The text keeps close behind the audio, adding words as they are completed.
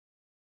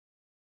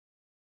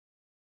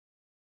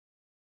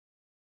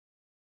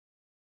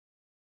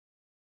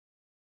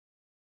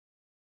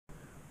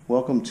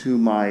Welcome to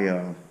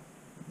my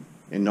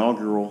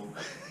inaugural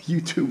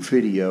YouTube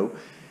video.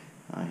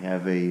 I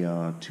have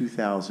a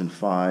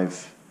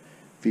 2005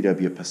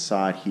 VW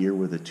Passat here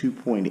with a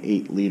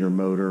 2.8 liter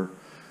motor,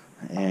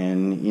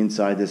 and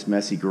inside this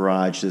messy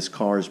garage, this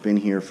car has been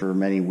here for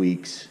many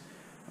weeks,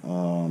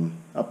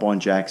 up on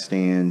jack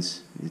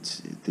stands.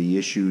 The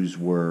issues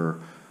were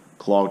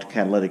clogged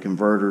catalytic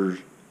converters.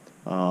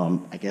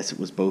 I guess it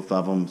was both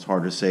of them. It's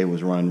hard to say. It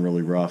was running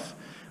really rough.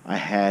 I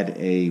had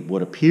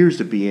what appears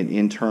to be an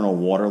internal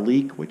water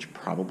leak, which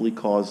probably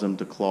caused them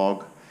to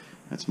clog.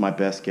 That's my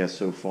best guess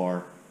so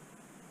far.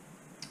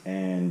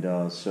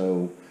 And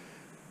so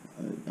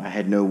I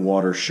had no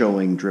water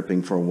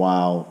dripping for a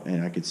while,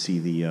 and I could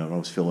see I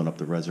was filling up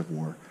the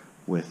reservoir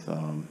with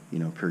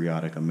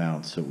periodic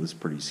amounts, so it was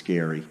pretty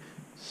scary.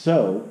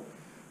 So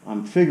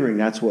I'm figuring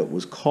that's what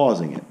was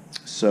causing it.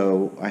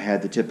 So I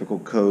had the typical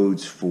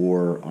codes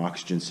for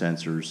oxygen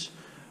sensors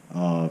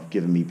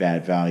giving me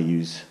bad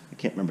values. I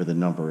can't remember the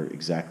number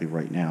exactly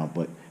right now,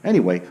 but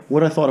anyway,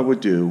 what I thought I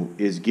would do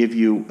is give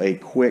you a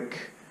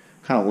quick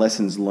kind of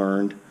lessons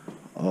learned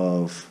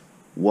of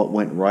what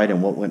went right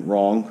and what went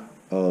wrong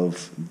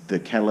of the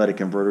catalytic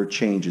converter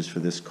changes for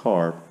this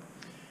car.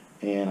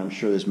 And I'm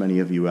sure there's many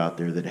of you out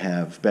there that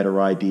have better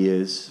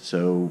ideas,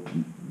 so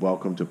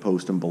welcome to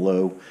post them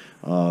below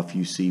if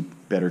you see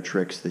better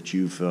tricks that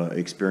you've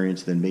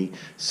experienced than me.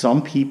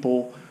 Some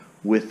people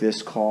with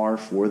this car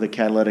for the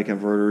catalytic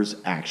converters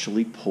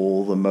actually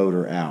pull the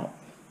motor out.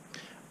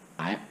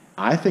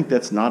 I think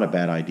that's not a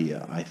bad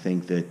idea. I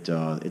think that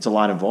it's a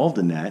lot involved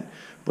in that,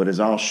 but as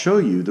I'll show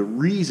you, the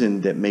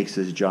reason that makes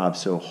this job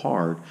so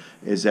hard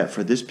is that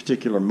for this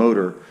particular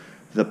motor,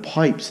 the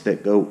pipes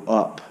that go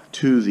up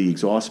to the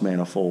exhaust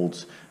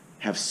manifolds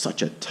have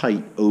such a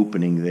tight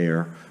opening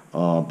there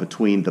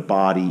between the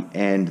body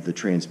and the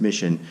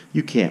transmission,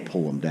 you can't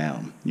pull them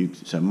down.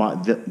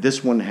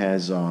 This one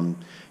has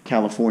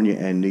California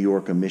and New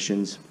York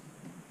emissions,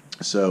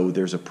 so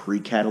there's a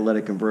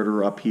pre-catalytic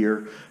converter up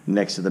here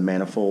next to the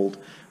manifold.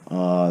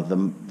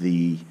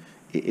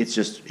 It's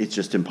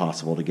just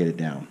impossible to get it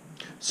down.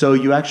 So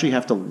you actually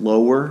have to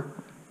lower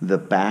the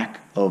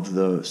back of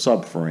the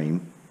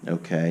subframe,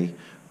 okay,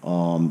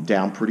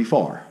 down pretty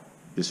far.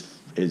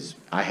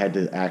 I had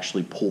to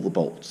actually pull the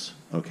bolts,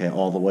 okay,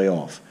 all the way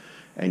off.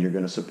 And you're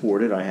going to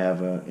support it. I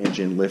have an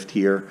engine lift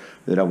here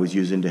that I was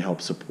using to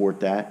help support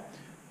that.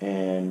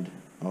 And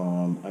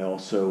I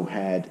also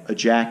had a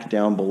jack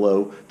down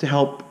below to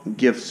help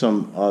give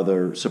some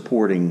other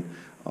supporting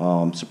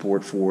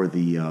support for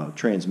the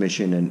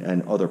transmission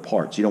and other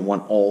parts. You don't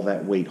want all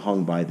that weight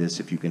hung by this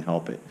if you can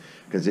help it,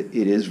 because it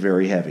is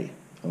very heavy,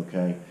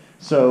 okay?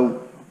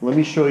 So let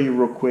me show you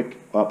real quick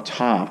up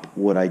top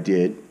what I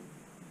did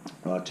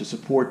to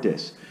support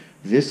this.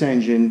 This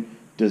engine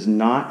does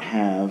not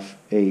have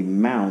a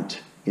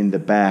mount in the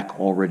back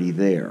already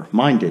there.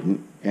 Mine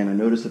didn't, and I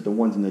noticed that the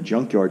ones in the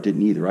junkyard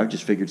didn't either. I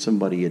just figured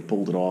somebody had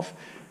pulled it off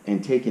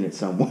and taken it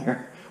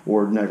somewhere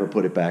or never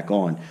put it back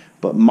on.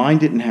 But mine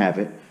didn't have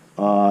it.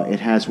 It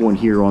has one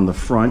here on the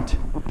front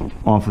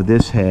off of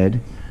this head,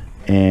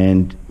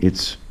 and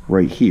it's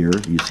right here.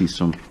 You see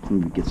some, let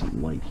me get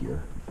some light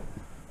here.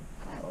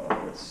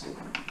 Let's see.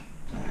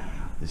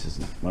 This is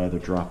my other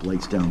drop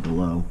lights down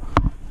below.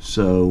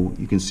 So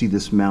you can see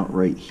this mount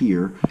right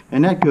here,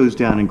 and that goes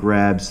down and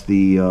grabs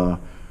the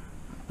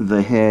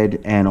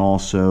head and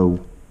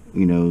also,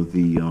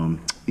 the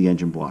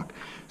engine block.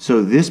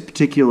 So this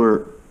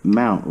particular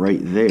mount right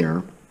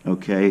there,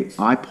 okay,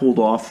 I pulled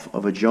off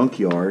of a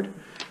junkyard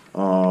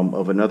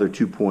of another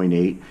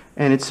 2.8,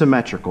 and it's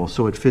symmetrical,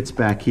 so it fits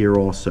back here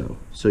also.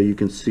 So you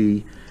can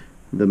see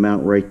the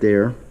mount right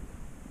there,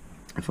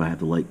 if I have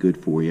the light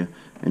good for you,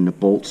 and the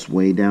bolts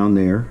way down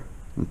there,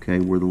 okay,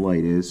 where the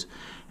light is,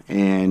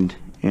 and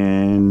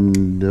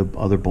the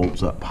other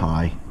bolts up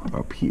high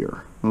up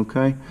here,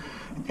 okay.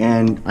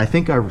 And I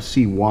think I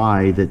see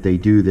why that they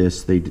do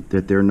this,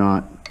 that they're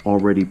not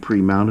already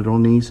pre-mounted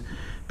on these,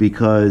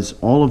 because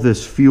all of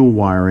this fuel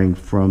wiring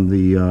from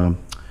the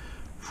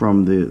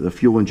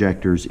fuel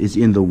injectors is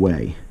in the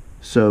way.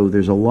 So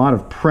there's a lot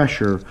of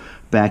pressure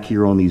back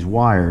here on these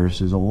wires.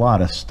 There's a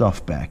lot of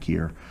stuff back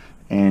here.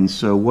 And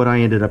so what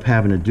I ended up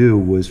having to do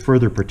was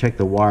further protect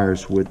the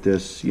wires with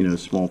this,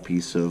 small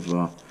piece of,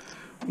 a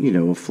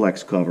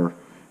flex cover,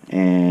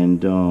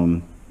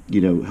 and,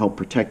 help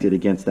protect it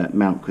against that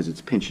mount because it's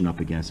pinching up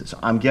against it. So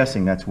I'm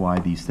guessing that's why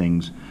these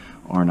things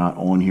are not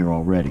on here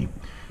already.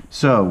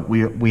 So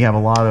we have a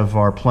lot of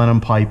our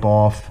plenum pipe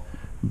off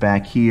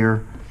back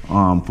here.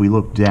 If we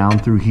look down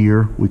through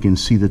here, we can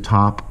see the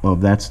top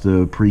of, that's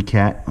the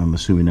pre-cat. I'm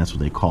assuming that's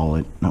what they call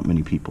it. Not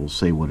many people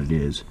say what it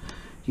is,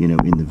 in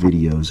the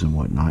videos and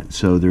whatnot.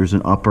 So there's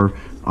an upper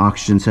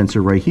oxygen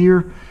sensor right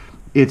here.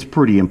 It's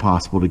pretty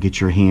impossible to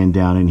get your hand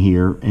down in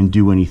here and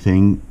do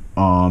anything.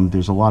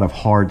 There's a lot of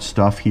hard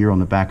stuff here on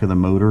the back of the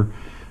motor.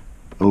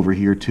 Over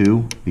here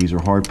too, these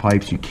are hard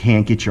pipes. You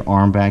can't get your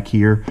arm back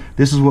here.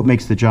 This is what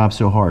makes the job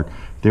so hard.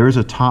 There is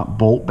a top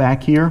bolt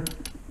back here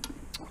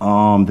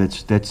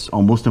that's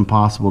almost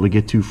impossible to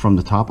get to from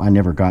the top. I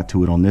never got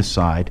to it on this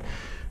side.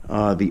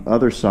 The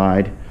other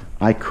side,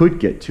 I could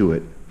get to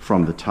it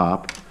from the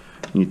top.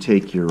 You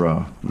take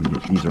your,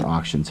 these are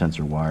oxygen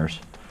sensor wires.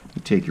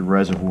 You take your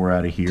reservoir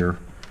out of here,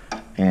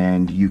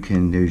 and you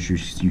can,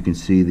 you can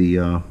see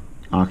the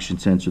oxygen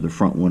sensor, the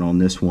front one on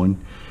this one,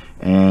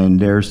 and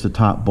there's the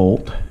top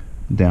bolt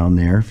down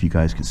there. If you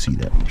guys can see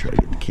that, let me try to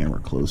get the camera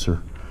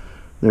closer.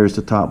 There's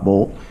the top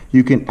bolt.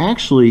 You can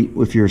actually,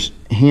 if your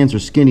hands are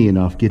skinny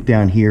enough, get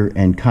down here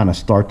and kind of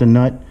start the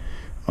nut,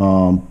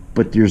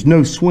 but there's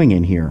no swing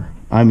in here.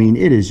 I mean,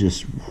 it is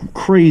just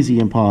crazy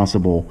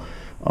impossible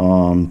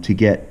to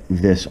get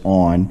this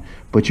on,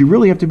 but you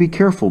really have to be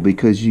careful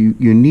because you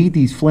need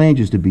these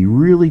flanges to be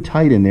really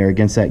tight in there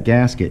against that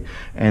gasket,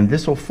 and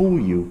this will fool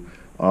you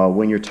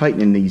when you're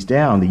tightening these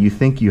down, that you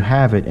think you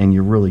have it and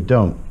you really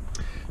don't.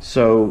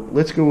 So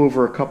let's go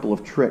over a couple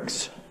of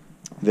tricks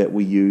that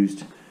we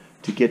used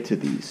to get to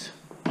these.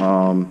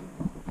 On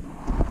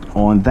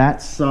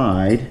that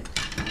side,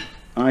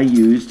 I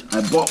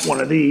bought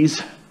one of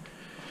these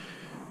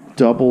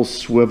double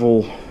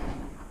swivel,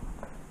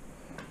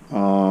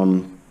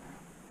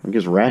 I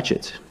guess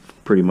ratchets,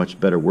 pretty much a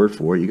better word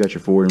for it. You got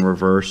your forward and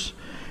reverse,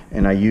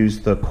 and I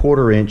used the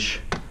 1/4 inch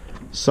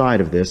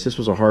side of this. This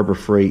was a Harbor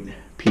Freight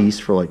piece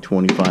for like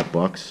 25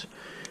 bucks,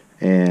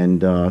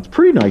 and it's a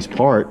pretty nice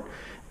part.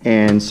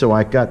 And so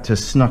I got to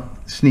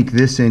sneak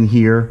this in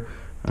here.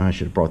 I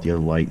should have brought the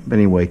other light, but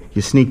anyway,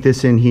 you sneak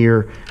this in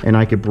here, and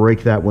I could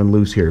break that one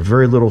loose here.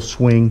 Very little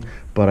swing,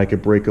 but I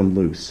could break them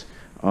loose.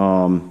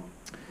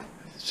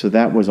 So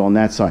that was on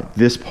that side.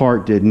 This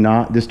part did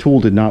not, this tool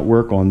did not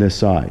work on this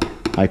side.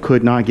 I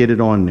could not get it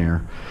on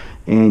there.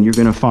 And you're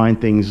gonna find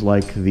things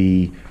like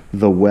the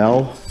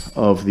well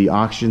of the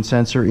oxygen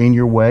sensor in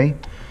your way.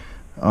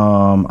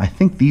 I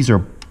think these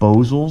are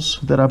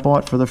Bosels that I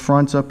bought for the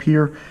fronts up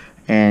here,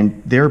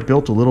 and they're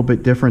built a little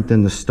bit different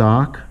than the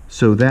stock.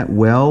 So that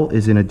well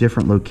is in a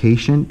different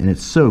location, and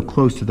it's so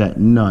close to that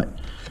nut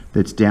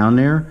that's down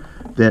there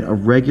that a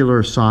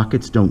regular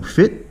sockets don't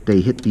fit. They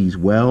hit these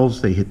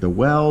wells, they hit the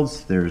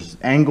welds, there's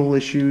angle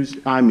issues.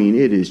 I mean,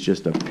 it is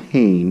just a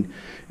pain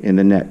in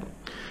the neck.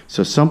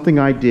 So something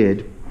I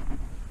did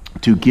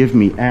to give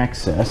me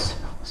access,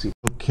 let's see,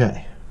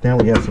 okay, now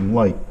we have some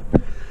light.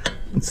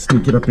 Let's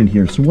sneak it up in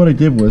here. So what I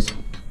did was,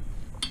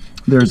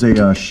 there's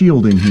a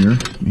shield in here.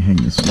 Let me hang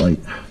this light.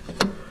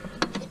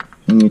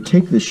 And you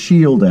take the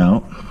shield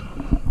out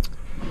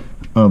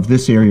of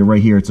this area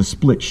right here. It's a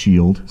split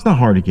shield. It's not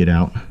hard to get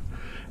out.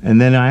 And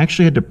then I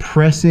actually had to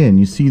press in.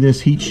 You see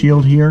this heat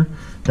shield here?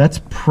 That's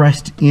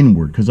pressed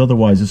inward, because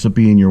otherwise this will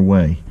be in your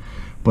way.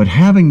 But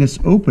having this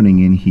opening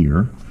in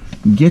here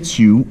get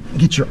your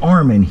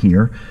arm in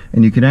here,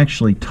 and you can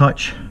actually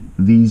touch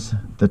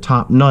the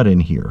top nut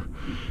in here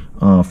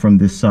from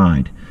this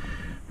side.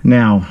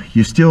 Now,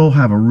 you still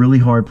have a really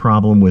hard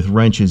problem with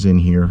wrenches in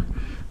here,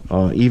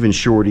 even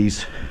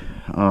shorties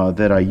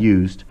that I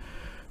used.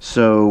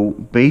 So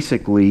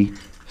basically,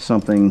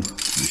 something,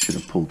 I should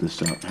have pulled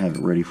this out, have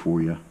it ready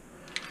for you.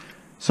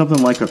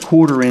 Something like a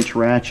 1/4 inch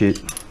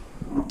ratchet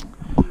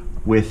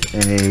with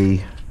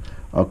a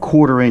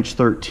 1/4 inch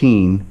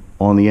 13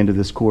 on the end of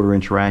this 1/4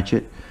 inch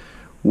ratchet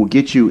will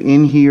get you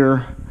in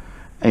here,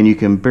 and you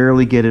can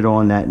barely get it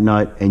on that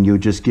nut, and you'll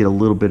just get a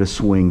little bit of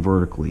swing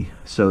vertically.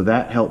 So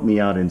that helped me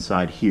out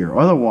inside here.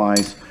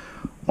 Otherwise,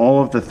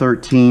 all of the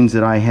 13s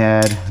that I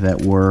had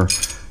that were,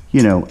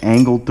 you know,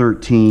 angled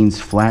 13s,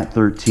 flat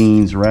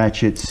 13s,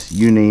 ratchets,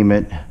 you name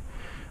it,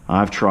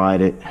 I've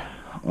tried it.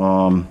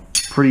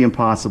 Pretty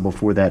impossible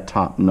for that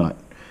top nut.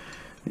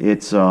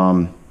 It's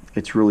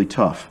really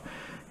tough.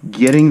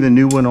 Getting the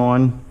new one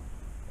on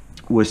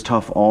was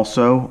tough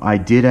also. I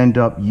did end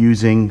up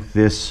using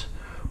this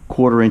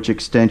 1/4 inch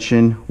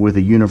extension with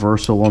a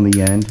universal on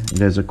the end. It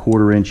has a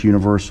 1/4 inch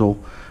universal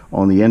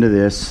on the end of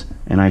this,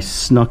 and I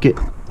snuck it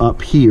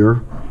up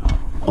here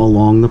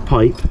along the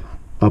pipe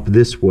up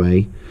this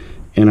way,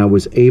 and I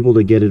was able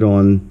to get it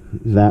on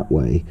that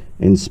way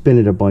and spin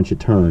it a bunch of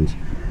turns.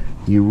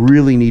 You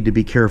really need to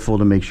be careful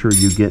to make sure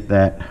you get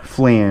that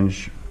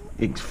flange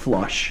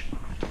flush.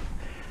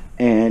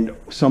 And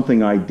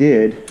something I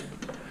did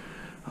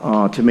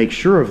to make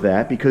sure of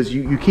that, because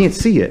you can't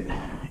see it,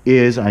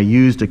 is I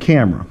used a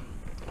camera.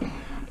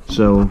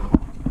 So,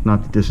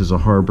 not that this is a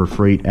Harbor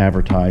Freight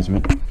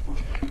advertisement,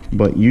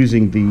 but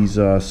using these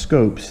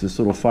scopes, this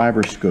little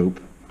fiber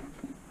scope,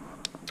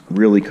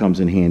 really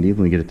comes in handy. Let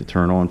me get it to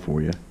turn on for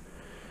you.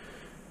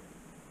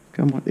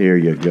 Come on, there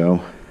you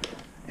go.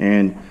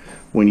 And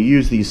when you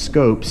use these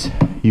scopes,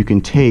 you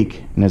can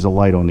take, and there's a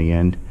light on the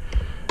end,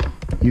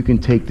 you can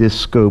take this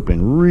scope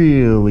and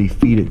really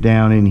feed it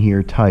down in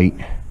here tight,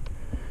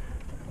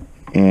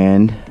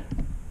 and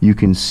you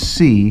can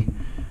see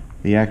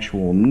the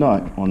actual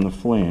nut on the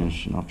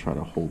flange. And I'll try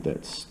to hold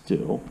that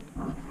still,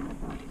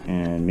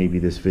 and maybe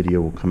this video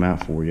will come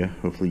out for you.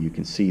 Hopefully you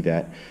can see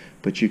that,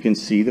 but you can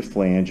see the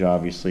flange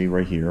obviously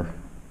right here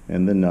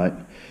and the nut,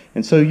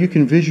 and so you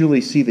can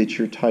visually see that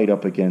you're tight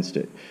up against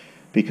it.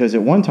 Because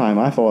at one time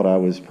I thought I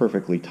was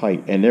perfectly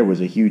tight, and there was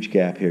a huge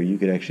gap here. You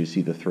could actually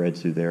see the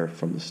threads through there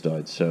from the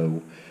stud.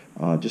 So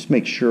just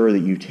make sure that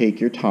you take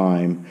your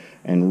time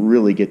and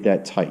really get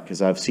that tight,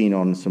 because I've seen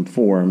on some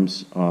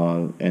forums,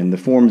 and the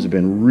forums have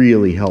been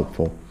really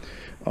helpful.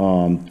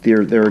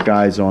 There are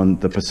guys on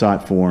the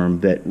Passat forum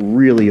that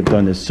really have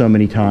done this so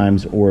many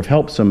times, or have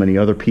helped so many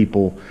other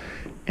people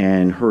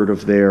and heard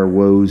of their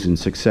woes and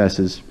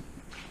successes,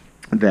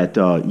 that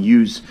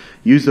use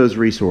those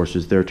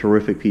resources. They're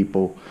terrific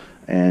people,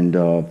 and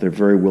they're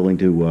very willing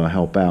to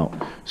help out.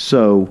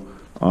 So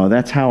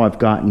that's how I've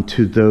gotten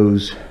to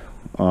those.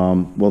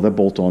 Well, they're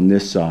both on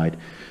this side.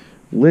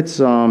 Let's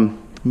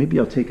maybe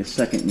I'll take a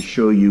second and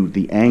show you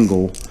the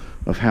angle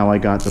of how I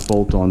got the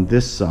bolt on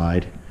this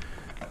side.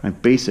 I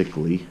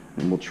basically,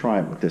 and we'll try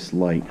it with this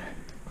light,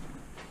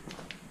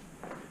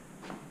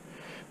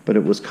 but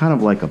it was kind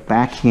of like a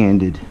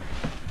backhanded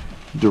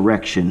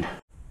direction.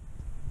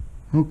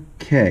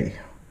 Okay,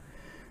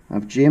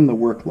 I've jammed the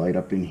work light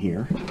up in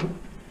here,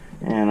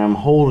 and I'm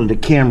holding the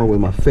camera with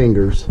my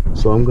fingers,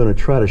 so I'm going to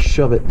try to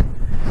shove it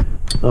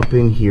up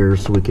in here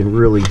so we can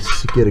really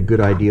get a good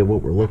idea of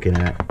what we're looking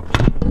at.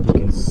 You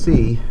can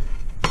see,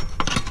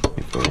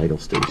 if the light will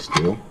stay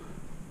still,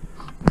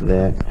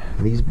 that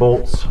these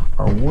bolts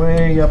are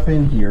way up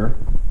in here,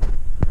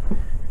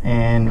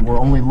 and we're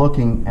only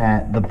looking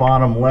at the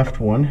bottom left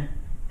one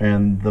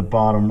and the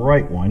bottom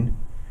right one,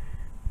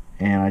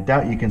 and I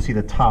doubt you can see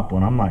the top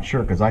one. I'm not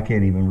sure, because I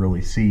can't even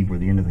really see where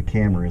the end of the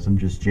camera is. I'm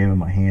just jamming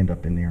my hand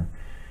up in there.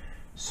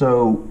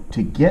 So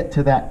to get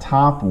to that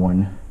top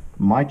one,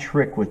 my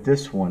trick with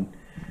this one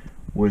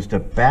was to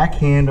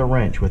backhand a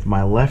wrench with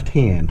my left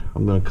hand.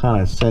 I'm going to kind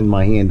of send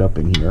my hand up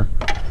in here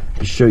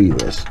to show you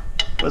this.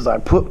 As I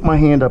put my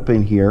hand up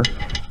in here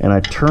and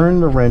I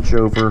turn the wrench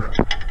over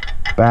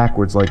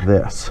backwards like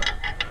this,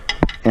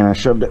 and I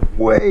shoved it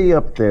way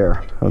up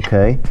there,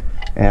 okay?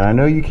 And I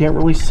know you can't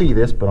really see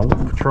this, but I'm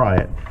going to try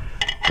it.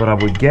 But I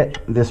would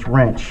get this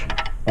wrench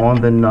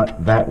on the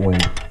nut that way,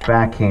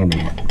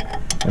 backhanding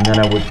it, and then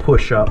I would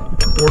push up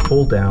or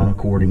pull down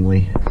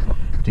accordingly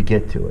to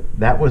get to it.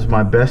 That was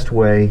my best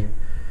way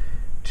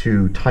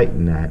to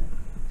tighten that.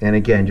 And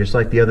again, just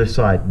like the other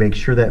side, make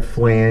sure that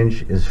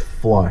flange is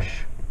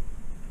flush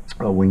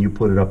when you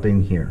put it up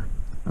in here.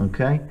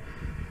 Okay,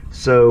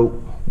 so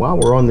while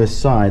we're on this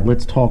side,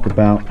 let's talk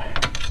about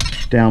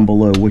down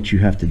below what you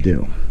have to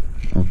do.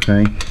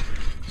 Okay,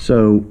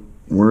 so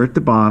we're at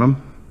the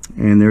bottom,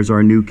 and there's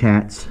our new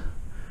cats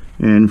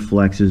and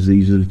flexes.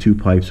 These are the two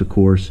pipes, of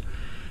course,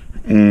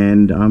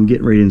 and I'm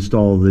getting ready to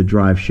install the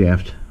drive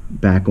shaft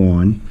back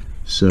on,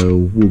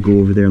 so we'll go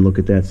over there and look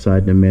at that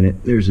side in a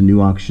minute. There's a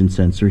new oxygen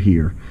sensor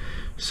here.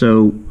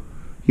 So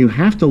you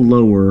have to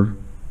lower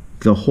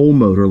the whole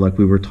motor like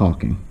we were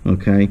talking.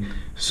 Okay,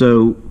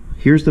 so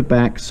here's the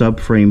back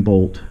subframe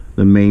bolt,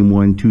 the main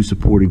one, two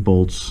supporting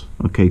bolts,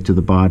 okay, to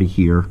the body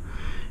here,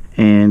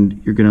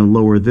 and you're going to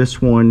lower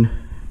this one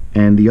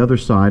and the other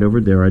side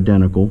over there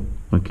identical,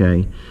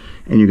 okay,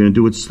 and you're going to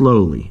do it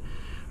slowly.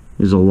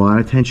 There's a lot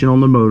of tension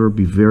on the motor.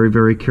 Be very,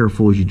 very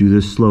careful as you do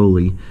this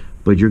slowly,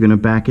 but you're going to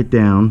back it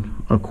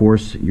down. Of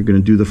course, you're going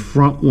to do the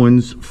front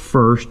ones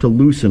first to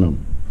loosen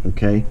them,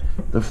 okay?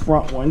 The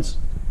front ones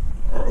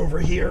are over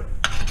here.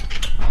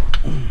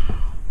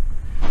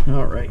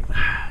 All right,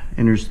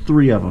 and there's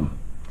three of them.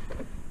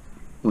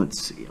 Let's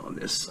see on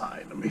this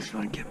side. Let me see if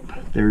I can get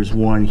them. There's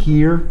one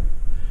here,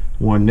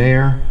 one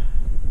there,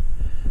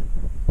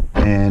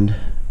 and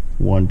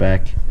one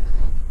back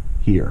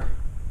here.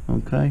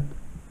 Okay,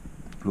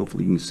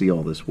 hopefully you can see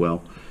all this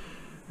well.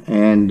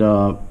 And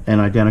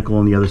identical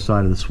on the other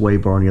side of the sway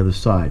bar on the other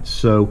side.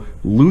 So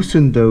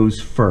loosen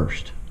those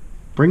first.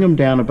 Bring them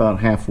down about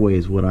halfway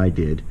is what I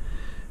did.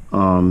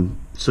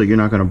 So you're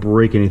not going to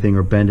break anything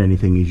or bend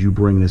anything as you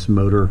bring this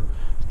motor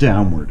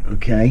downward,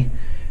 okay?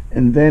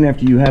 And then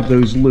after you have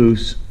those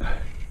loose,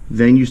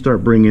 then you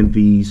start bringing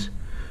these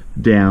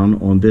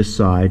down on this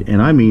side.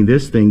 And I mean,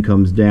 this thing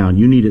comes down.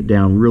 You need it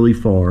down really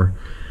far,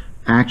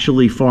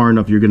 actually far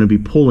enough you're going to be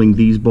pulling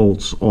these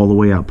bolts all the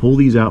way out. Pull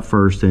these out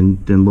first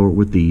and then lower it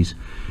with these,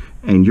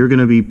 and you're going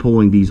to be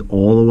pulling these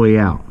all the way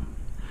out.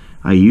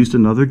 I used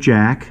another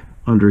jack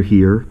under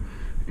here,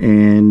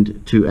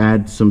 and to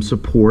add some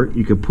support,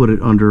 you could put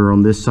it under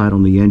on this side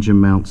on the engine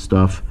mount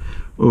stuff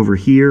over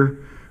here.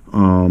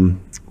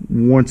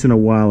 Once in a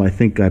while, I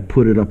think I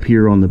put it up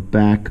here on the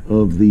back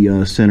of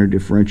the center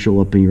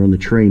differential up in here on the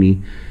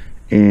trainee,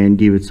 and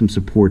give it some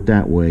support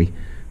that way.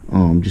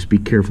 Just be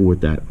careful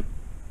with that.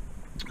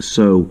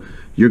 So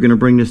you're going to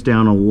bring this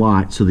down a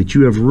lot so that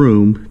you have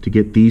room to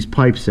get these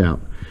pipes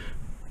out.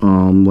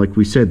 Like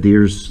we said,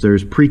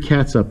 there's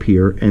pre-cats up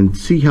here, and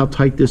see how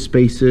tight this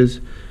space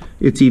is?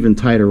 It's even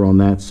tighter on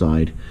that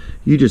side.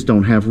 You just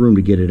don't have room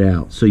to get it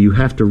out. So you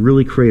have to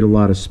really create a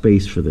lot of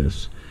space for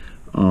this.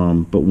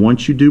 But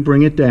once you do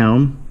bring it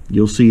down,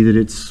 you'll see that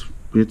it's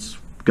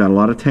got a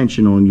lot of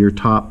tension on your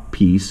top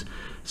piece.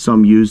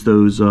 Some use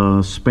those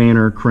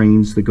spanner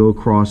cranes that go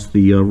across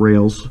the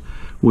rails,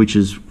 which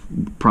is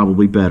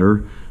probably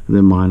better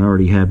than mine. I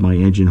already had my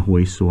engine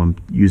hoist, so I'm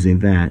using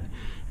that.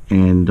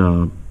 And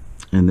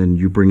then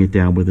you bring it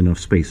down with enough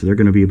space. So they're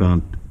going to be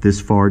about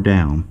this far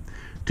down.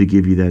 to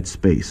give you that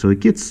space. So it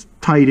gets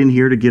tight in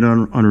here to get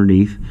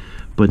underneath,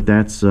 but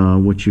that's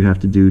what you have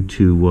to do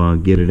to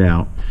get it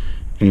out.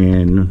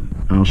 And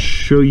I'll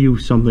show you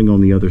something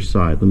on the other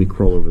side. Let me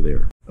crawl over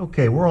there.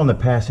 Okay, we're on the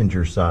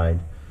passenger side,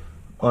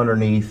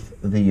 underneath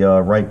the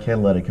right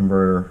catalytic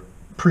converter,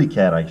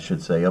 pre-cat I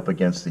should say, up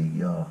against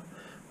the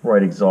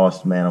right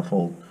exhaust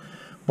manifold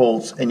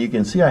bolts. And you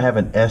can see I have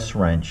an S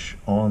wrench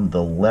on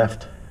the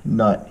left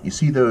nut. You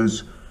see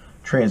those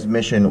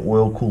transmission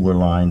oil cooler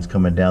lines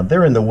coming down?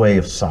 They're in the way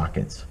of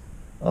sockets.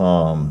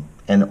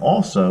 And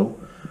also,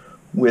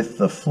 with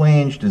the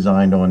flange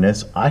designed on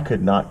this, I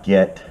could not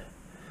get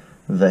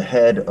the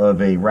head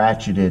of a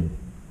ratcheted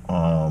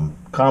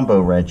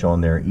combo wrench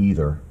on there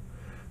either,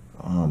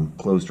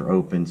 closed or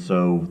open,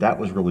 so that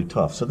was really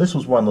tough. So this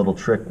was one little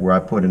trick where I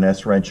put an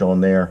S wrench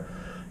on there,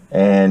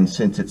 and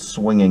since it's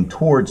swinging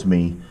towards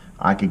me,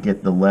 I could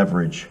get the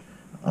leverage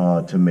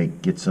to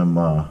get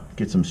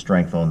some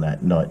strength on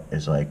that nut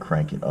as I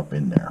crank it up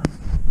in there.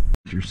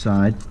 Your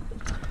side,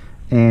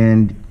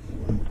 and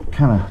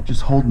kind of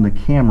just holding the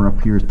camera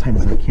up here as tight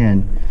as I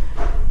can,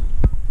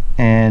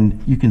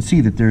 and you can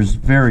see that there's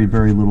very,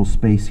 very little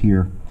space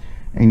here.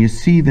 And you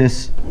see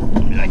this,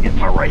 let me get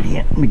my right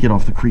hand, let me get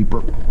off the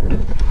creeper.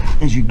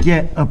 As you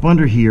get up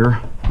under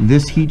here,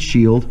 this heat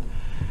shield,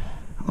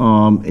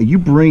 and you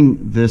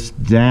bring this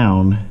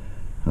down,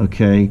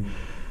 okay,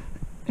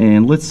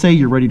 and let's say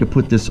you're ready to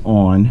put this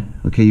on,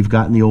 okay, you've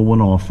gotten the old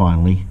one off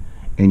finally,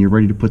 and you're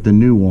ready to put the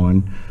new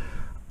on.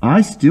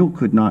 I still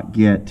could not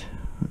get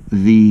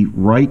the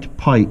right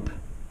pipe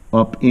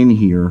up in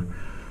here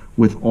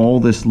with all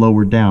this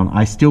lowered down.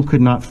 I still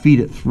could not feed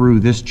it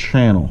through this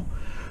channel.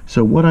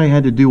 So what I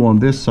had to do on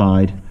this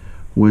side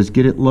was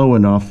get it low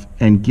enough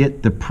and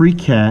get the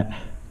pre-cat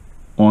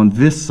on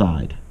this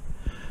side.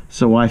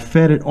 So I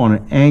fed it on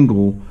an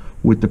angle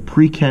with the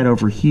pre-cat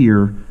over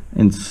here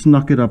and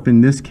snuck it up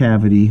in this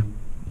cavity,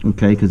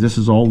 okay, because this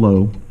is all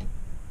low.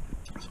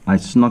 I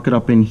snuck it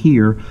up in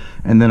here,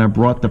 and then I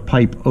brought the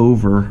pipe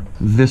over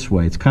this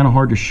way. It's kind of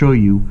hard to show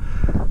you,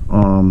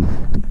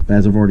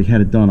 as I've already had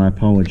it done. I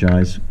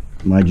apologize.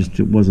 I just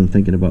wasn't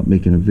thinking about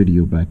making a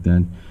video back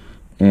then.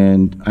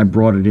 And I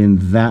brought it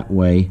in that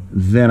way.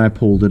 Then I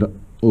pulled it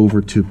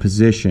over to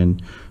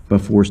position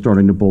before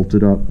starting to bolt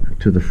it up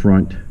to the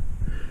front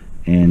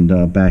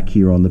and back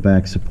here on the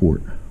back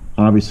support.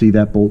 Obviously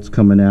that bolt's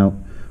coming out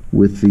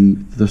with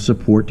the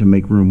support to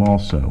make room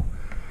also.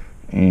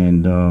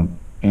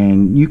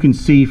 And you can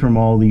see from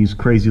all these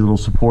crazy little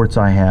supports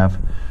I have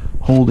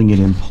holding it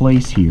in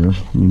place here.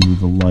 Let me move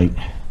the light.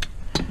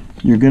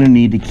 You're going to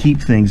need to keep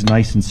things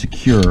nice and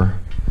secure,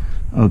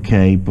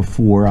 okay,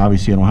 before,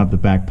 obviously I don't have the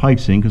back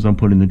pipes in because I'm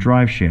putting the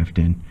drive shaft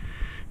in.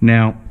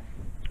 Now,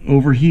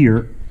 over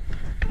here,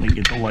 let me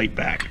get the light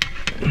back.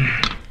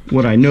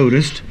 What I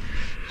noticed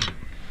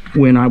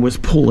when I was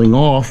pulling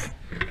off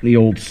the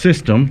old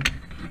system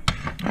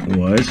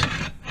was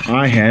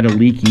I had a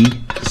leaky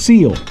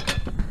seal,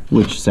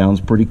 which sounds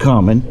pretty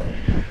common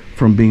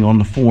from being on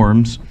the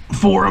forums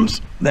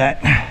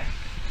that,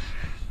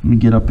 let me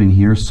get up in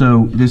here.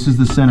 So this is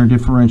the center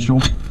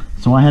differential.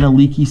 So I had a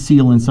leaky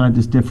seal inside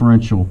this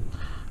differential.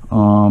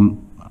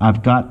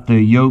 I've got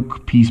the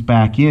yoke piece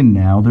back in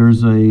now.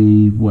 There's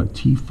a, what,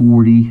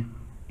 T40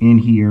 in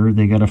here.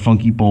 They got a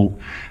funky bolt.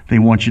 They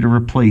want you to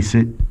replace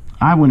it.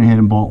 I went ahead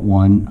and bought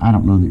one. I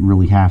don't know that you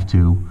really have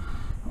to.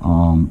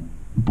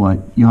 But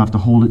you'll have to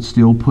hold it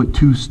still, put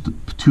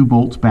two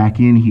bolts back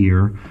in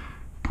here,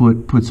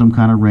 put some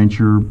kind of wrench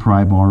or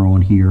pry bar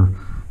on here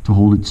to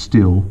hold it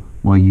still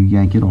while you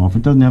yank it off.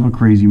 It doesn't have a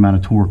crazy amount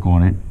of torque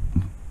on it,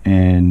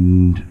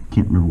 and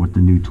can't remember what the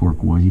new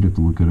torque was. You'd have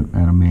to look at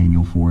a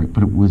manual for it,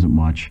 but it wasn't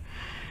much.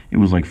 It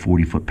was like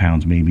 40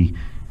 foot-pounds maybe.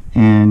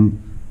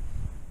 And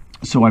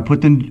so I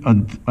put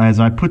as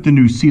I put the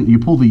new seal, you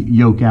pull the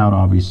yoke out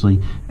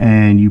obviously,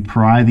 and you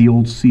pry the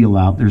old seal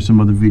out. There's some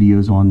other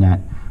videos on that.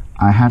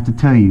 I have to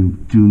tell you,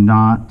 do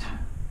not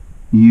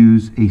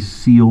use a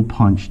seal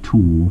punch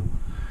tool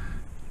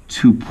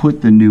to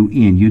put the new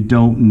in. You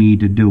don't need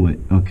to do it,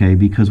 okay?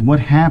 Because what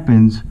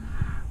happens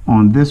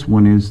on this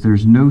one is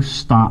there's no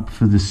stop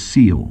for the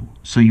seal.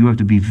 So you have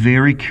to be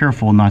very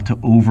careful not to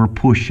over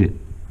push it,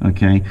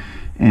 okay?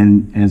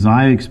 And as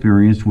I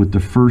experienced with the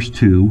first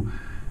two,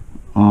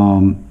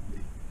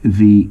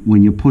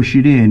 when you push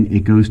it in,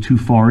 it goes too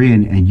far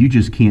in and you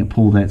just can't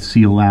pull that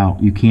seal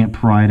out. You can't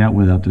pry it out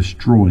without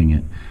destroying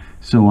it.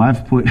 So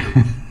I've put,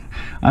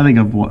 I think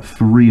I've bought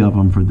 3 of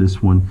them for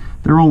this one.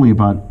 They're only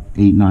about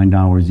 $8,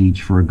 $9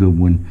 each for a good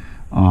one.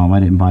 I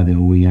didn't buy the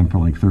OEM for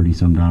like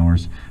 $30-some.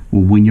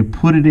 Well, when you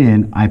put it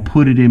in, I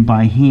put it in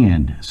by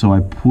hand. So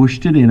I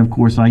pushed it in. Of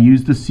course, I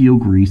used the seal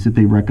grease that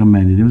they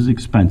recommended. It was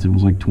expensive. It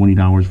was like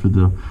 $20 for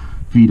the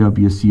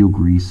VW seal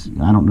grease.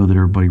 I don't know that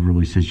everybody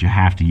really says you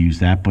have to use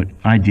that, but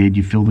I did.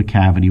 You fill the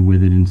cavity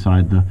with it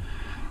inside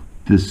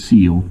the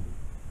seal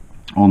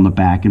on the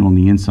back and on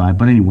the inside.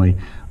 But anyway,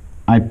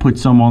 I put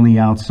some on the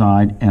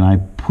outside and I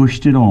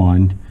pushed it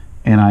on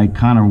and I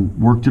kind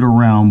of worked it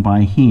around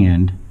by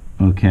hand,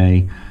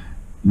 okay?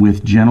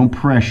 with gentle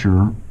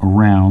pressure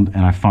around,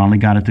 and I finally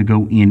got it to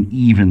go in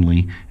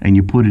evenly, and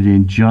you put it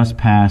in just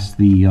past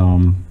the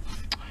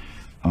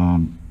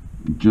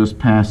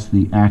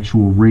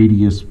actual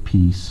radius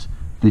piece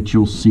that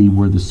you'll see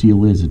where the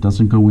seal is. It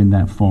doesn't go in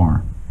that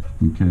far.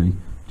 Okay,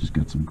 just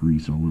got some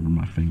grease all over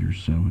my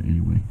fingers. So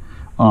anyway,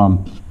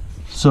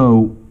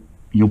 so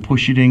you'll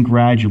push it in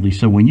gradually.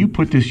 So when you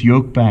put this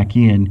yoke back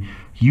in,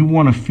 you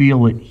want to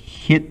feel it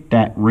hit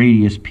that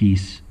radius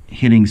piece,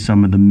 hitting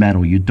some of the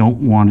metal. You don't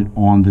want it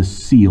on the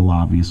seal,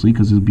 obviously,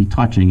 because it'll be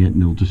touching it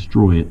and it'll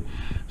destroy it.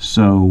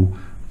 So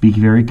be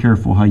very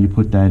careful how you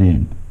put that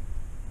in.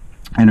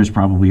 And there's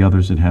probably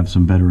others that have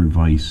some better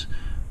advice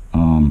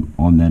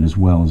on that as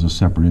well as a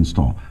separate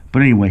install.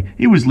 But anyway,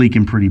 it was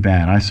leaking pretty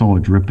bad. I saw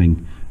it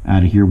dripping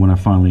out of here when I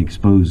finally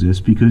exposed this,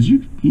 because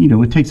you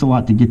know, it takes a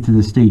lot to get to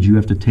this stage. You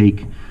have to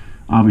take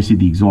obviously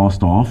the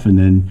exhaust off, and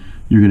then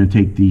you're going to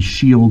take the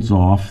shields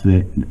off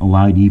that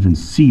allow you to even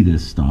see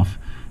this stuff.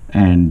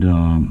 And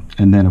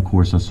then of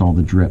course I saw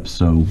the drip,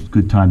 so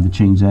good time to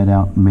change that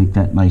out and make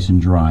that nice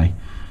and dry.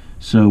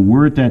 So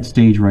we're at that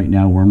stage right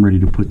now where I'm ready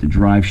to put the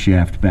drive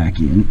shaft back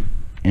in,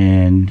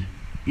 and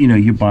you know,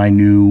 you buy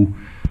new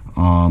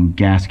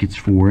gaskets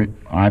for it.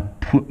 I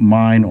put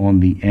mine on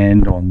the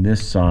end on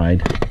this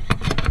side.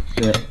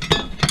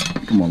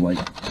 Come on,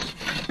 light.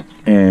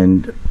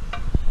 And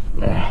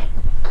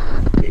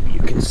maybe you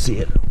can see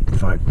it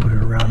if I put it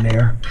around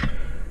there.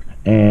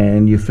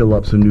 And you fill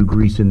up some new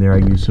grease in there. I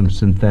use some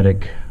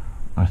synthetic,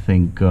 I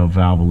think,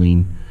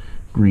 Valvoline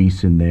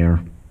grease in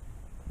there.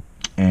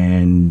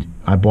 And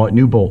I bought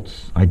new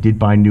bolts. I did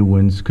buy new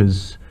ones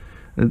because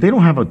they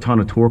don't have a ton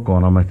of torque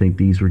on them. I think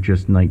these were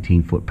just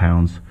 19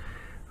 foot-pounds.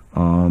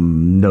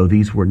 No,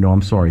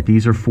 I'm sorry.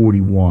 These are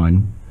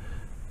 41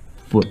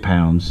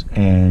 foot-pounds.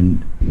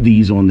 And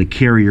these on the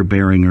carrier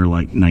bearing are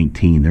like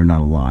 19. They're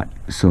not a lot.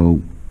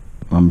 So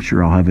I'm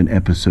sure I'll have an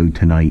episode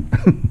tonight.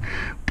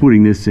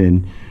 Putting this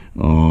in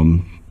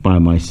by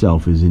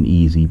myself isn't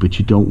easy, but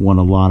you don't want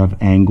a lot of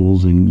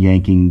angles and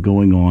yanking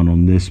going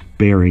on this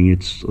bearing.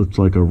 It's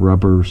like a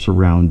rubber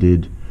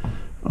surrounded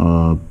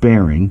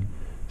bearing,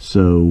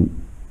 so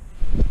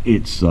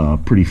it's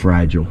pretty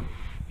fragile.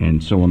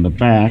 And so on the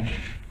back,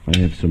 I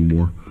have some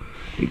more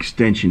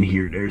extension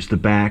here. There's the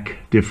back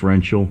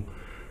differential.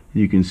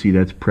 You can see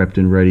that's prepped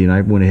and ready, and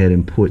I went ahead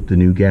and put the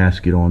new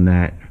gasket on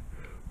that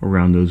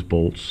around those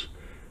bolts.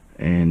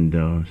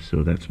 And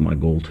so that's my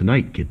goal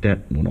tonight, get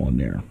that one on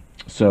there.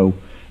 So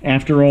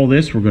after all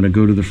this, we're going to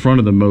go to the front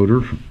of the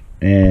motor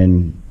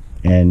and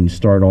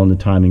start on the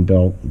timing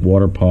belt,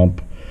 water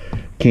pump,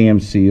 cam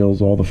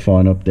seals, all the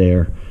fun up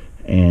there.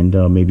 And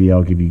maybe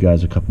I'll give you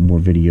guys a couple more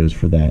videos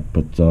for that.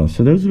 But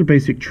so those are the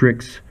basic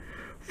tricks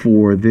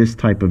for this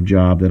type of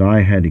job that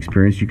I had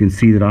experienced. You can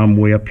see that I'm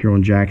way up here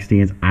on jack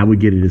stands. I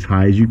would get it as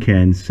high as you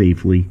can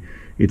safely.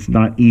 It's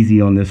not easy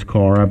on this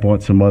car. I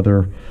bought some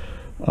other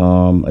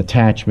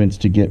attachments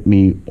to get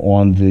me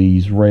on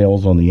these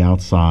rails on the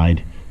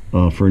outside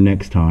for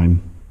next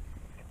time.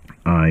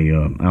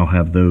 I'll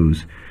have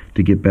those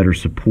to get better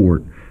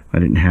support. I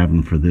didn't have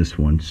them for this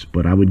one,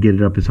 but I would get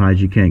it up as high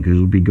as you can, because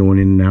it'll be going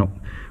in and out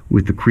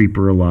with the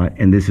creeper a lot.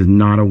 And this is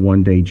not a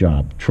one-day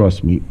job,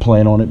 trust me.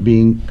 Plan on it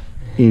being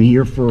in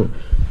here for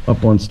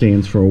up on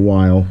stands for a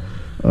while,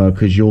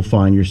 because you'll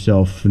find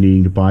yourself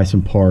needing to buy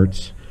some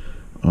parts.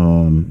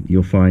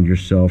 You'll find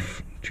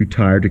yourself too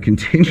tired to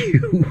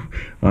continue.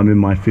 I'm in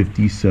my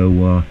 50s,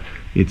 so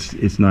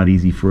it's not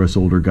easy for us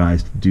older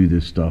guys to do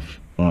this stuff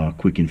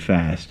quick and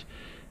fast.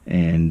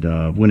 And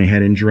went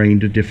ahead and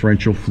drained the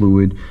differential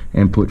fluid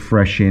and put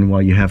fresh in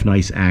while you have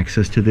nice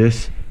access to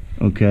this.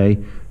 Okay,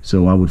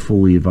 so I would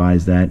fully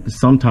advise that.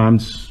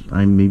 Sometimes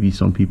maybe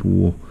some people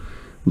will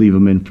leave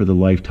them in for the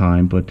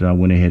lifetime, but I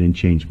went ahead and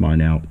changed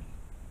mine out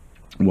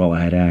while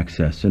I had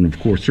access. And of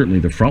course, certainly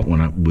the front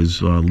one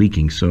was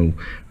leaking, so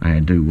I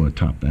had to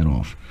top that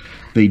off.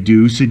 They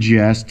do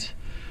suggest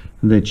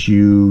that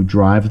you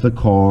drive the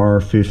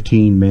car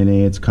 15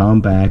 minutes,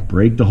 come back,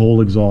 break the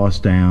whole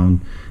exhaust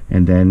down,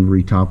 and then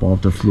retop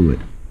off the fluid.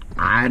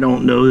 I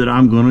don't know that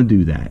I'm going to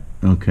do that.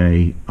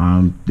 Okay,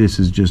 this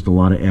is just a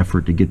lot of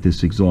effort to get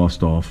this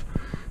exhaust off.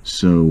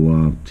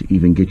 So to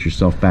even get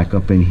yourself back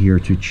up in here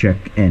to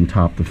check and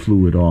top the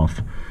fluid off,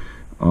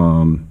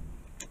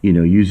 you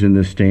know, using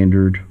the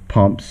standard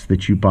pumps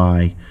that you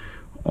buy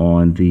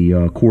on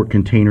the quart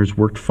containers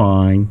worked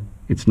fine.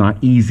 It's not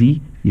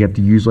easy. You have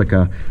to use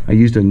I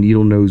used a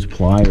needle nose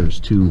pliers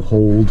to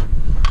hold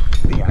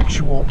the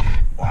actual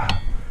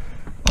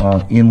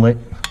inlet.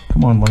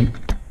 Come on, light.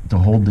 To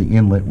hold the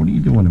inlet. What are you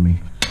doing to me?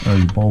 Oh,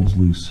 your bulb's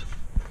loose.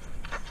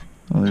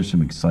 Oh, there's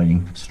some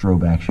exciting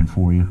strobe action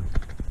for you.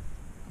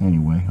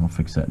 Anyway, I'll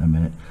fix that in a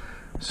minute.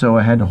 So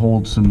I had to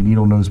hold some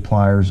needle nose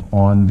pliers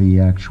on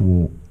the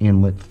actual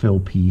inlet fill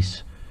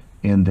piece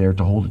in there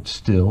to hold it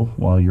still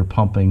while you're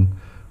pumping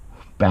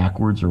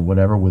backwards or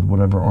whatever with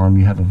whatever arm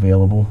you have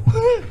available.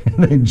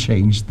 And then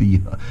change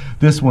the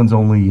this one's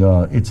only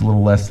it's a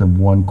little less than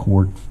 1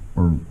 quart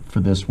or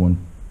for this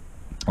one,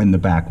 and the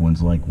back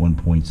one's like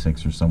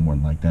 1.6 or somewhere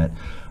like that.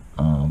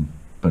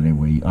 But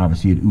anyway,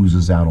 obviously it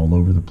oozes out all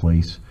over the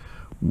place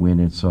when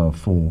it's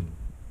full.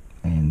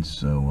 And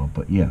so,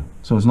 but yeah,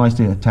 so it's nice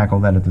to tackle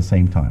that at the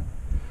same time.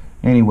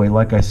 Anyway,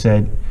 like I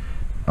said,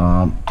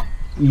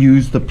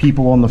 use the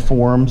people on the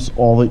forums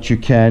all that you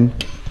can.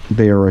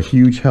 They are a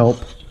huge help,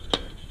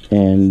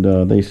 and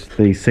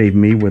they save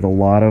me with a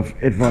lot of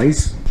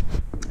advice.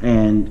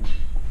 And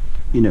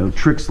you know,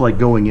 tricks like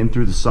going in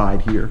through the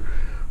side here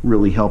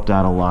really helped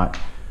out a lot.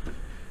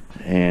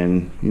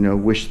 And you know,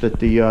 wish that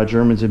the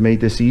Germans had made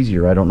this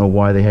easier. I don't know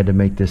why they had to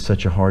make this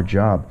such a hard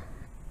job,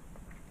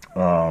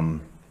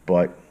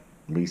 but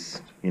at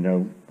least, you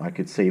know, I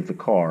could save the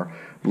car.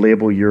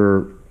 Label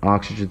your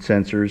oxygen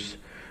sensors.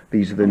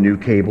 These are the new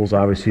cables.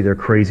 Obviously they're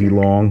crazy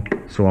long,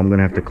 so I'm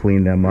gonna have to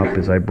clean them up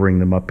as I bring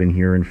them up in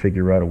here and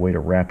figure out a way to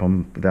wrap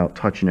them without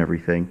touching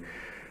everything.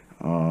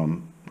 A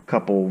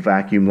couple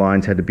vacuum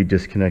lines had to be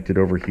disconnected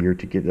over here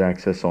to get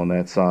access on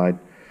that side.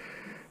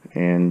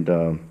 And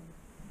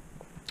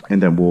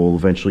then we'll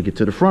eventually get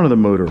to the front of the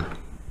motor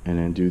and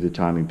then do the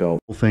timing belt.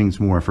 Things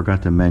more I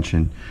forgot to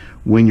mention.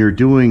 When you're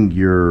doing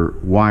your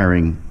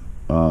wiring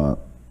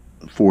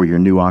for your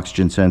new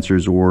oxygen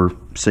sensors, or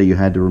say you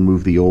had to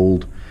remove the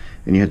old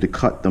and you had to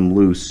cut them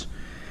loose,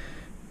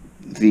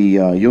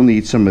 you'll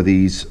need some of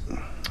these.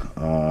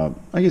 I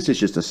guess it's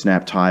just a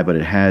snap tie, but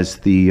it has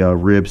the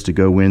ribs to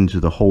go into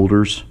the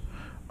holders.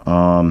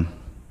 And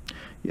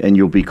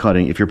you'll be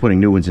cutting, if you're putting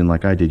new ones in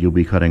like I did, you'll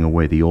be cutting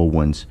away the old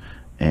ones.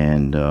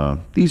 And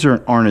these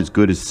aren't as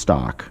good as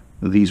stock.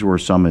 These were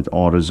some at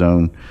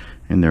AutoZone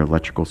in their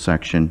electrical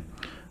section.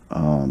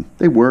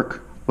 They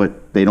work,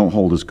 but they don't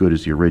hold as good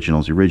as the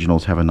originals. The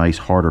originals have a nice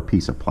harder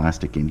piece of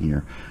plastic in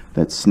here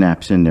that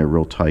snaps in there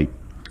real tight.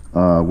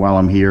 While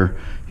I'm here,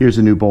 here's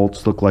the new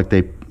bolts. Look like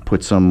they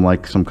put some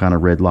kind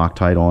of red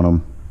Loctite on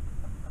them.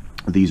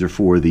 These are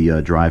for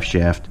the drive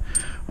shaft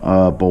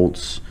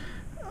bolts.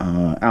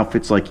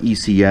 Outfits like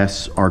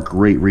ECS are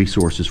great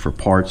resources for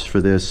parts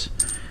for this.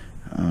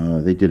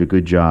 They did a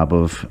good job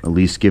of at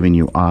least giving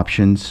you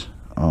options.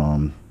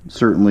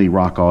 Certainly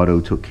Rock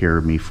Auto took care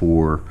of me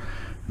for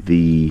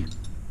the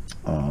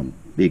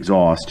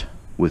exhaust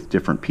with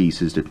different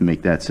pieces to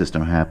make that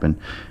system happen.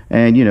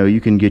 And you know, you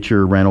can get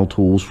your rental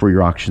tools for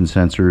your oxygen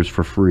sensors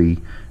for free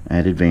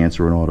at Advance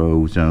or an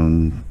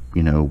AutoZone,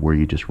 you know, where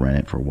you just rent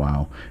it for a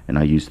while. And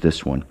I used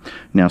this one.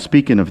 Now,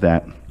 speaking of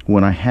that,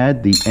 when I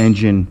had the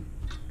engine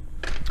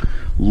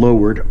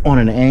lowered on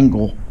an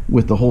angle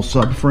with the whole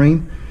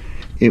subframe,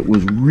 it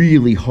was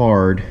really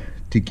hard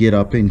to get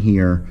up in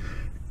here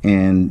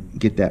and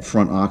get that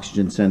front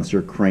oxygen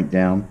sensor cranked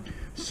down.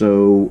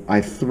 So I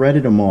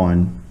threaded them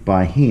on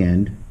by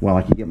hand while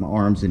I could get my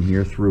arms in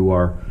here through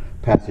our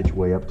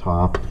passageway up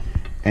top.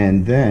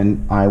 And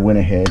then I went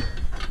ahead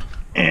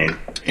and,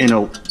 you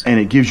know, and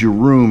it gives you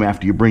room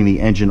after you bring the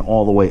engine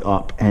all the way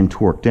up and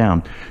torque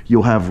down.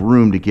 You'll have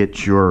room to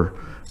get your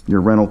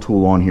rental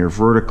tool on here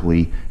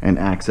vertically and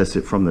access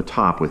it from the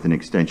top with an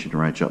extension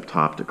wrench up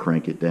top to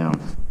crank it down.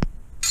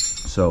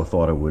 So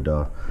thought I would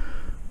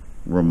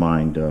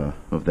remind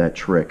of that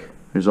trick.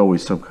 There's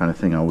always some kind of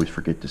thing I always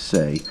forget to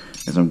say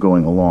as I'm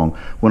going along.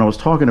 When I was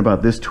talking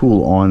about this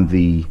tool on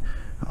the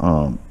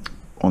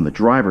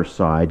driver's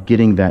side,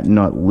 getting that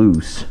nut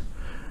loose,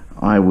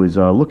 I was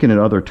looking at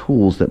other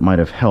tools that might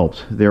have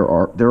helped. There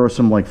are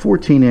some like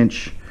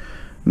 14-inch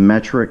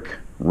metric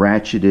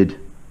ratcheted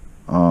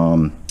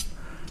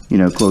you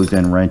know, closed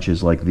end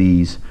wrenches like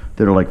these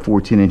that are like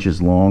 14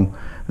 inches long.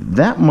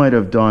 That might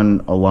have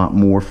done a lot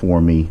more for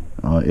me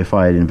if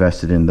I had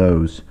invested in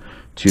those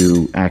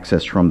to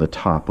access from the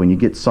top. When you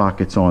get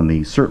sockets on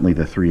these, certainly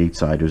the 3/8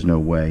 side, there's no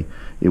way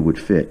it would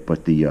fit,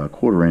 but the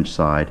 1/4 inch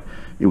side,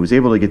 it was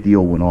able to get the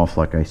old one off,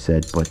 like I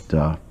said, but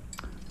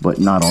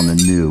not on the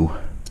new.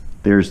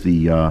 There's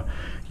the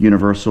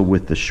universal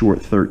with the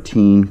short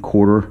 13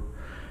 quarter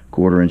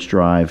inch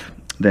drive.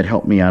 That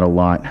helped me out a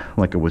lot,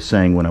 like I was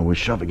saying, when I was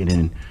shoving it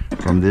in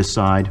from this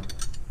side.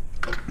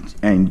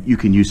 And you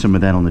can use some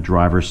of that on the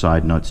driver's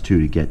side nuts too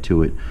to get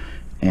to it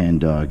and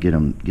get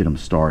them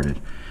started.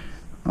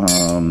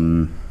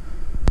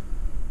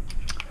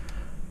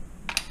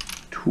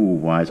 Tool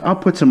wise, I'll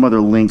put some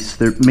other links.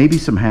 There may be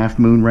some half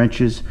moon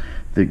wrenches.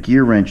 The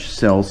Gear Wrench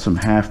sells some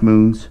half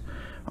moons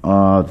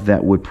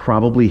that would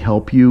probably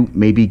help you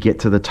maybe get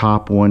to the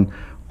top one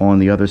on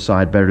the other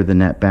side better than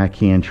that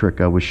backhand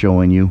trick I was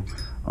showing you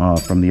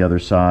from the other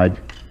side,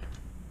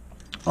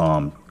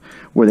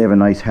 where they have a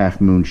nice half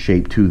moon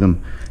shape to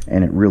them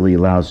and it really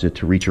allows it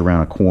to reach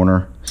around a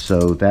corner.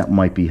 So that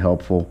might be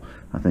helpful.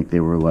 I think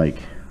they were like,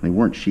 they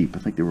weren't cheap. I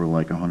think they were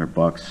like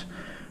 $100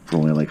 for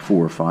only like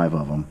 4 or 5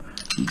 of them.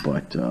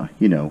 But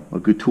you know, a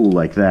good tool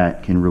like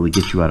that can really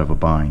get you out of a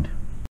bind.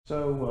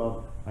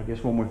 So I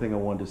guess one more thing I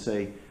wanted to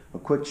say, a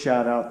quick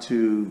shout out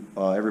to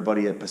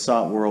everybody at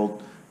Passat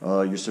World.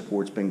 Your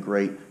support's been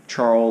great.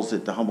 Charles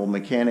at The Humble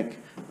Mechanic,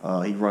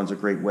 he runs a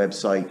great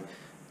website,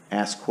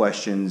 asks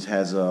questions,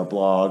 has a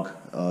blog,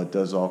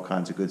 does all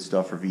kinds of good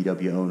stuff for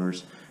VW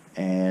owners.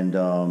 And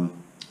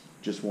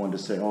just wanted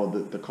to say, oh,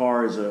 the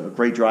car is a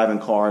great driving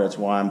car. That's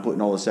why I'm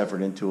putting all this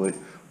effort into it.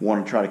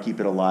 Want to try to keep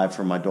it alive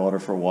for my daughter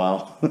for a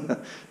while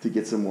to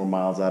get some more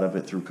miles out of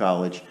it through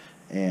college.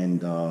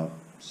 And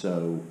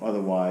so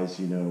otherwise,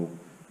 you know,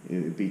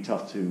 it'd be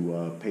tough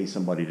to pay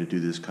somebody to do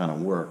this kind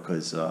of work,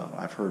 because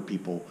I've heard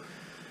people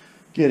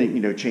getting,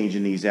 you know,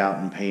 changing these out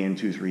and paying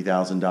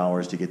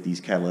 $2,000-3,000 to get these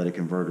catalytic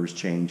converters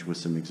changed with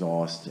some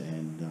exhaust,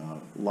 and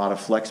a lot of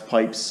flex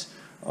pipes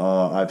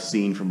I've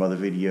seen from other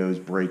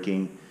videos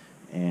breaking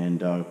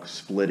and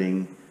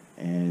splitting.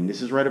 And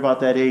this is right about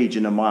that age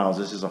in the miles.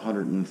 This is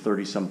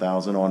 130-some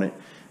thousand on it,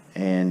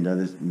 and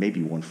this,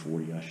 maybe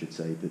 140, I should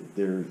say. But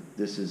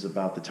this is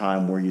about the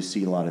time where you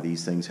see a lot of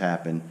these things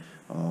happen.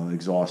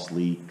 Exhaust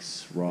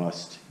leaks,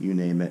 rust, you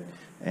name it.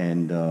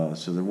 And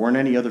so there weren't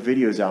any other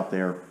videos out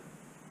there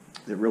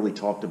that really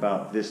talked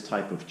about this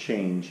type of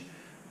change.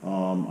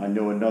 I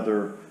know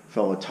another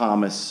fellow,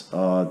 Thomas,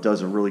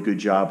 does a really good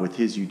job with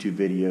his YouTube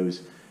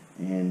videos,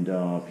 and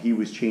he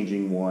was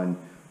changing one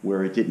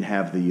where it didn't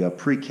have the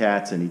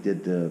pre-cats, and he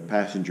did the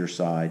passenger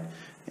side,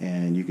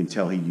 and you can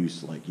tell he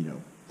used, like, you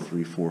know,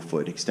 3-4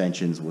 foot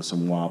extensions with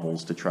some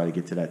wobbles to try to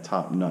get to that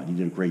top nut. He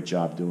did a great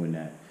job doing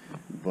that,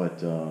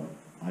 but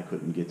I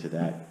couldn't get to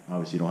that.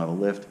 Obviously, don't have a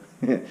lift,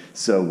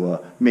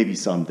 so maybe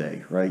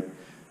someday, right?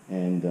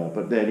 And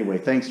but anyway,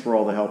 thanks for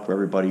all the help, for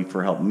everybody,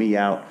 for helping me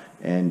out,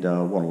 and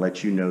want to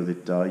let you know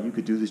that you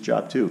could do this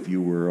job too if you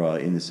were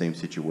in the same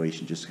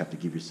situation. Just have to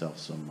give yourself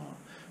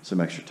some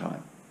extra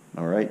time.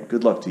 All right.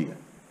 Good luck to you.